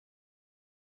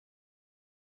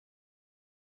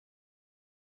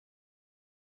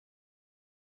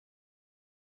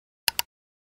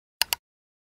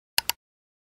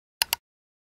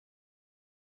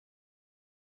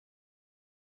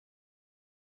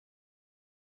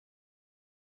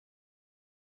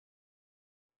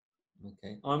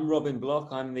Okay, I'm Robin Block.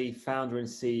 I'm the founder and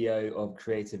CEO of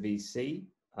Creator VC,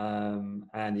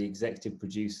 and the executive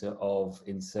producer of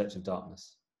In Search of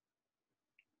Darkness.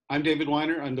 I'm David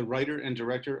Weiner. I'm the writer and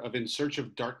director of In Search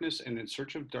of Darkness and In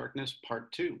Search of Darkness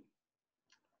Part 2.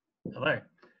 Hello.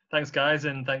 Thanks, guys,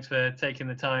 and thanks for taking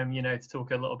the time, to talk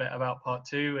a little bit about Part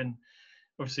 2. And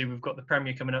obviously, we've got the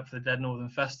premiere coming up for the Dead Northern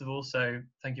Festival, so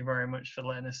thank you very much for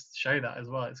letting us show that as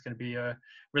well. It's going to be a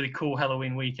really cool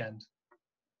Halloween weekend.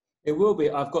 It will be.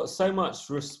 I've got so much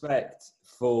respect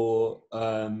for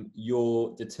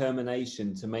your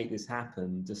determination to make this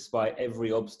happen, despite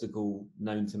every obstacle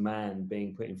known to man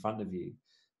being put in front of you.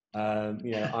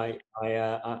 I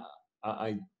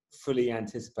fully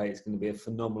anticipate it's going to be a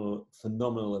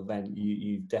phenomenal event.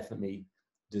 You definitely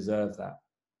deserve that.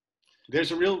 There's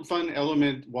a real fun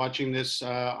element watching this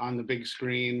on the big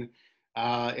screen.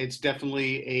 It's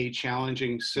definitely a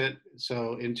challenging sit.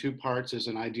 So in 2 parts is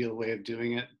an ideal way of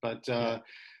doing it. But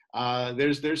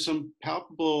there's some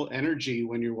palpable energy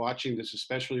when you're watching this,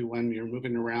 especially when you're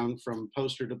moving around from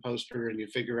poster to poster and you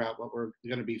figure out what we're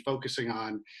going to be focusing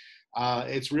on.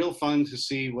 It's real fun to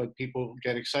see what people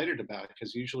get excited about,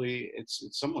 because usually it's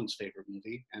someone's favorite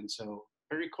movie. And so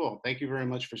very cool. Thank you very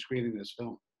much for screening this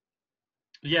film.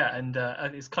 Yeah, and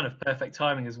it's kind of perfect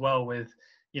timing as well with,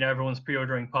 everyone's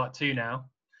pre-ordering Part 2 now.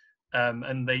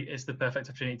 And it's the perfect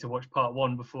opportunity to watch Part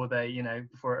 1 before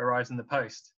before it arrives in the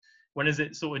post. When is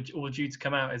it sort of all due to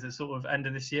come out? Is it sort of end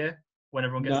of this year when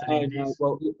everyone gets the DVDs?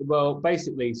 No. Well,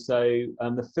 basically, so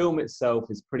the film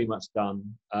itself is pretty much done.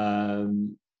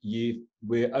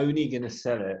 We're only going to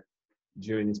sell it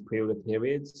during this pre-order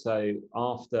period. So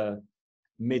after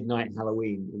midnight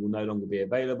Halloween, it will no longer be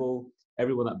available.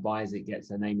 Everyone that buys it gets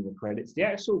their name in the credits. The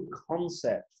actual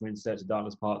concept for In Search of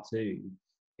Darkness Part 2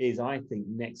 is, I think,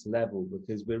 next level,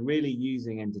 because we're really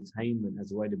using entertainment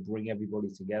as a way to bring everybody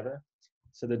together.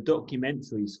 So the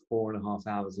documentary is 4.5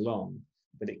 hours long,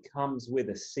 but it comes with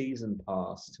a season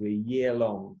pass to a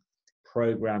year-long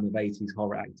program of 80s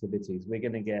horror activities. We're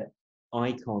going to get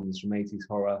icons from 80s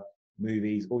horror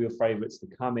movies, all your favorites, to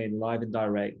come in live and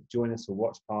direct, join us for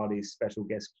watch parties, special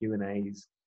guest Q&As,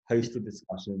 hosted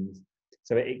discussions.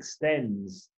 So it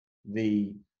extends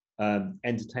the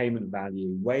entertainment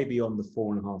value way beyond the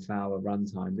 4.5 hour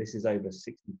runtime. This is over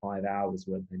 65 hours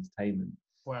worth of entertainment.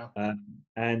 Wow. What's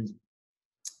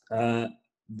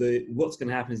going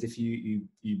to happen is if you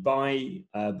buy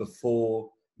before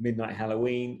midnight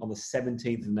Halloween on the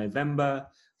 17th of November,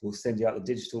 we'll send you out the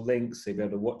digital links, so you'll be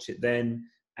able to watch it then,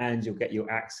 and you'll get your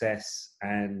access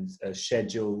and a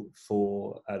schedule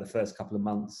for the first couple of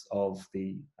months of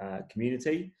the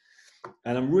community.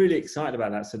 And I'm really excited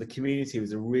about that. So the community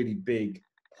was a really big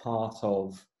part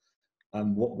of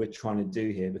what we're trying to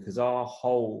do here, because our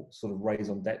whole sort of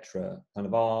raison d'etre, kind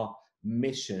of our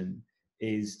mission,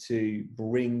 is to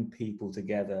bring people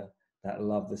together that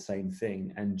love the same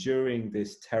thing. And during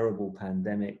this terrible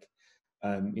pandemic,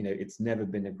 it's never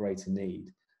been a greater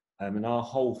need. And our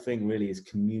whole thing really is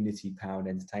community-powered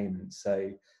entertainment.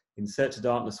 So In Search of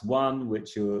Darkness 1,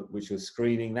 which you're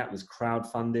screening, that was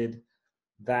crowdfunded.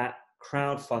 That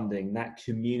crowdfunding, that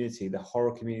community, the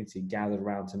horror community, gathered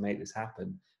around to make this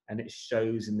happen. And it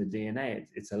shows in the DNA.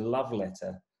 It's a love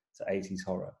letter to 80s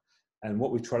horror. And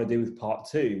what we try to do with Part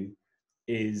 2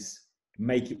 is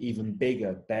make it even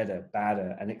bigger, better,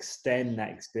 badder, and extend that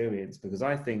experience, because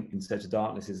I think In Search of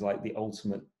Darkness is like the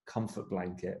ultimate comfort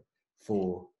blanket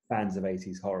for fans of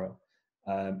 80s horror.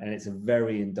 And it's a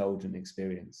very indulgent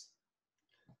experience.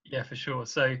 Yeah, for sure.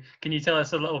 So can you tell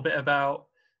us a little bit about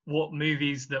what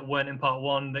movies that weren't in Part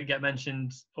 1 that get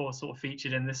mentioned or sort of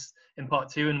featured in Part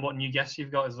 2, and what new guests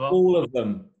you've got as well? All of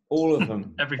them.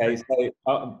 Everything. Okay,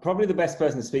 so probably the best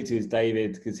person to speak to is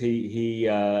David, because he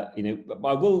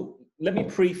let me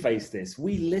preface this.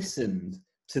 We listened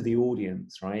to the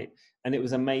audience, right? And it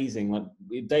was amazing. Like,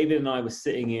 David and I were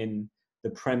sitting in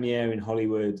the premiere in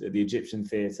Hollywood at the Egyptian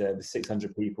Theatre with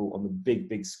 600 people on the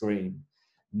big screen.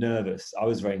 Nervous. I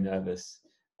was very nervous.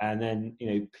 And then,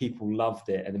 people loved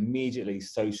it, and immediately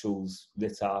socials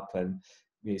lit up, and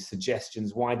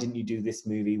suggestions. Why didn't you do this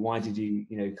movie? Why did you,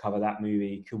 cover that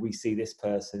movie? Could we see this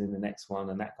person in the next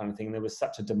one? And that kind of thing. And there was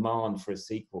such a demand for a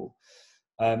sequel.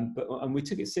 And we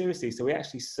took it seriously. So we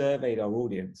actually surveyed our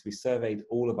audience. We surveyed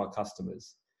all of our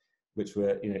customers, which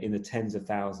were, in the tens of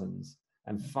thousands,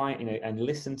 and and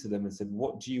listened to them and said,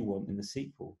 what do you want in the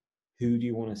sequel? Who do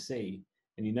you want to see?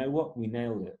 And you know what? We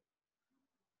nailed it.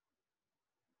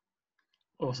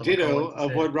 Awesome. Ditto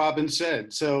of what Robin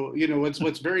said. So,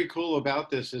 what's very cool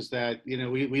about this is that,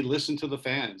 we listen to the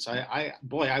fans. I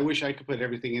wish I could put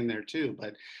everything in there too,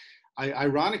 but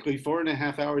Ironically,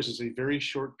 4.5 hours is a very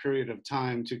short period of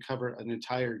time to cover an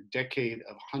entire decade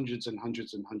of hundreds and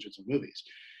hundreds and hundreds of movies.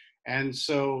 And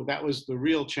so that was the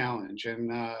real challenge.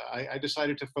 And I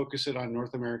decided to focus it on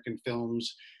North American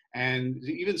films. And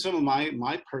even some of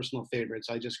my personal favorites,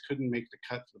 I just couldn't make the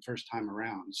cut the first time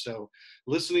around. So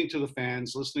listening to the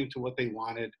fans, listening to what they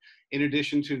wanted, in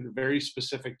addition to the very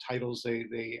specific titles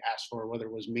they asked for, whether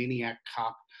it was Maniac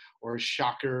Cop or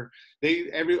Shocker.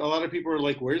 A lot of people were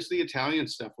like, where's the Italian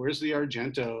stuff? Where's the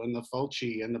Argento and the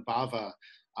Fulci and the Bava?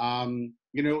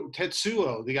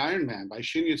 Tetsuo, the Iron Man by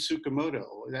Shinya Tsukamoto.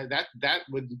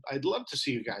 I'd love to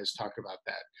see you guys talk about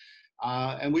that.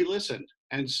 And we listened.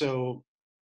 And so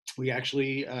we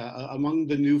actually, among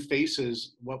the new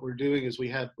faces, what we're doing is we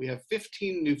have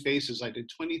 15 new faces. I did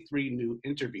 23 new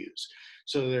interviews.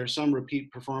 So there are some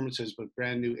repeat performances, but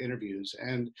brand new interviews.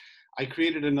 And I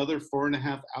created another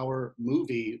 4.5-hour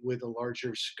movie with a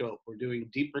larger scope. We're doing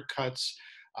deeper cuts.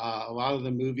 A lot of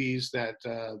the movies that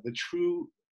the true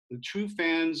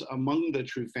fans among the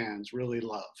true fans really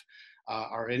love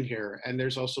are in here. And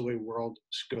there's also a world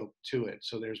scope to it.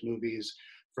 So there's movies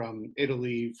from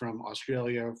Italy, from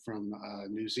Australia, from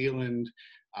New Zealand,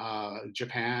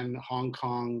 Japan, Hong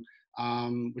Kong.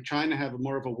 We're trying to have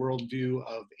more of a worldview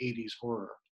of 80s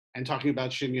horror. And talking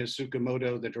about Shinya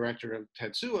Tsukamoto, the director of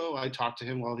Tetsuo, I talked to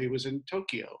him while he was in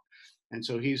Tokyo. And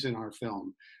so he's in our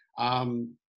film.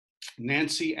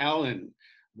 Nancy Allen,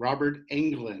 Robert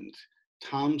Englund,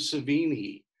 Tom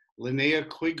Savini, Linnea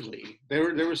Quigley.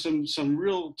 There were some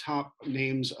real top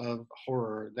names of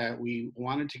horror that we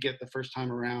wanted to get the first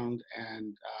time around,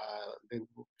 and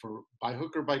by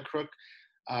hook or by crook,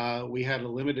 we had a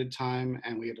limited time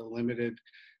and we had a limited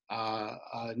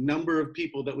number of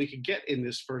people that we could get in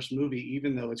this first movie,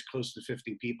 even though it's close to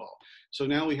 50 people. So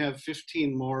now we have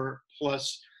 15 more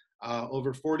plus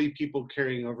over 40 people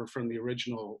carrying over from the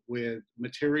original with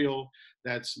material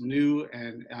that's new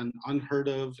and unheard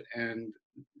of, and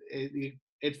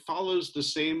it follows the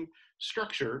same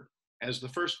structure as the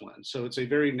first one. So it's a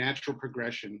very natural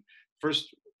progression.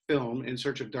 First film, In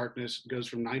Search of Darkness, goes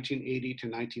from 1980 to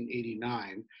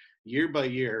 1989. Year by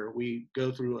year, we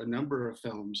go through a number of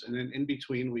films, and then in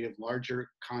between, we have larger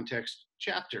context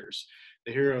chapters.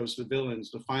 The heroes, the villains,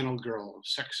 the final girl,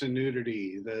 sex and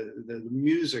nudity, the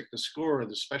music, the score,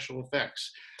 the special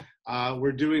effects.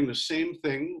 We're doing the same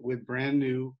thing with brand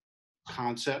new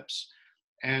concepts.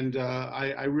 And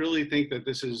I really think that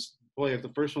this is, boy, if the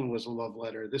first one was a love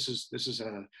letter,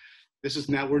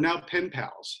 we're now pen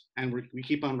pals, and we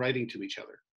keep on writing to each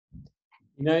other.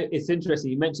 You know, it's interesting.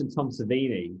 You mentioned Tom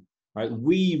Savini, right?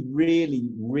 We really,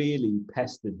 really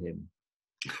pestered him.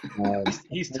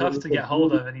 He's tough to get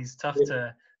hold of, and he's tough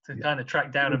to kind of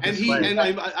track down and persuade. And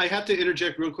I have to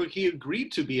interject real quick. He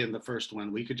agreed to be in the first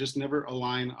one. We could just never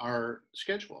align our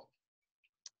schedule.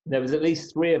 There was at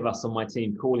least 3 of us on my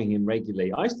team calling him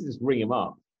regularly. I used to just ring him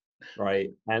up,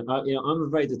 right? And I'm a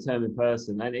very determined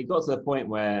person, and it got to the point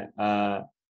where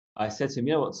I said to him,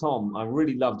 "You know what, Tom? I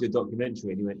really loved your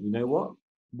documentary." And he went, "You know what?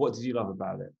 What did you love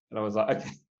about it?" And I was like,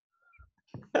 "Okay,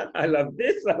 I love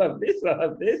this. I love this. I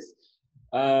love this."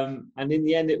 And in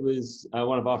the end, it was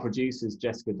one of our producers,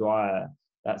 Jessica Dwyer,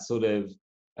 that sort of,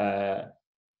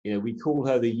 we call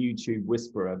her the YouTube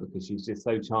whisperer because she's just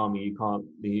so charming.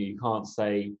 You can't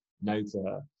say no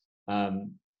to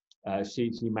her.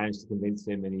 She managed to convince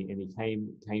him, and he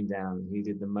came down, and he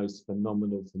did the most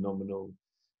phenomenal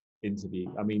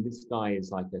interview. I mean, this guy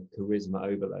is like a charisma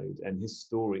overload, and his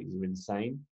stories are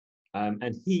insane.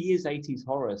 And he is 80s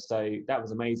horror, so that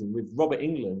was amazing. With Robert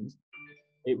Englund,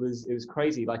 it was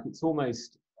crazy. Like it's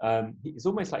almost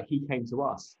like he came to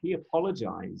us. He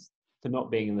apologized for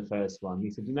not being in the first one. He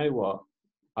said, "You know what?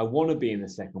 I want to be in the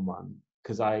second one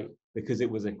because it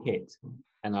was a hit,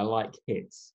 and I like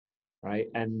hits, right?"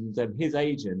 And his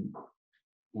agent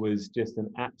was just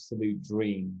an absolute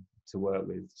dream to work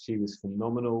with. She was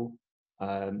phenomenal.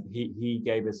 He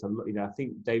gave us I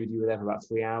think, David, you were there for about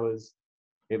 3 hours.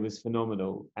 It was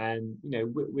phenomenal, and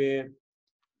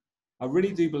I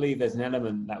really do believe there's an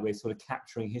element that we're sort of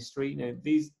capturing history.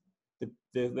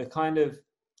 The kind of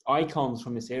icons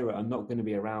from this era are not going to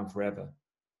be around forever,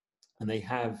 and they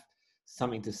have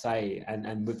something to say.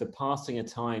 And with the passing of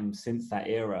time since that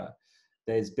era,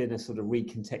 there's been a sort of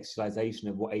recontextualization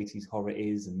of what 80s horror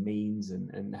is and means,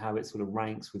 and how it sort of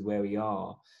ranks with where we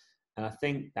are. And I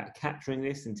think that capturing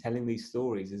this and telling these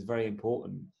stories is very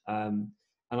important.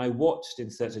 And I watched In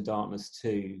Search of Darkness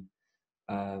 2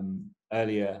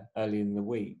 earlier in the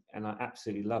week, and I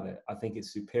absolutely love it. I think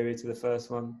it's superior to the first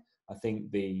one. I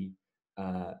think the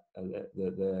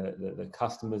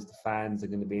customers, the fans, are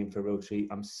going to be in for a real treat.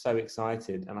 I'm so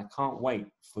excited, and I can't wait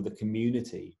for the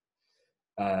community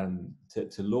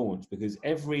to launch, because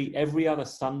every other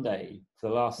Sunday for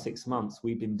the last 6 months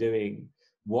we've been doing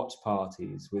watch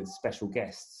parties with special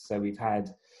guests. So we've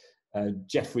had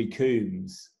Jeffrey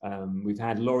Combs, we've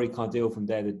had Laurie Cardille from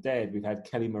Day of the Dead, we've had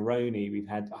Kelly Maroney, we've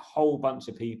had a whole bunch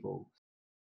of people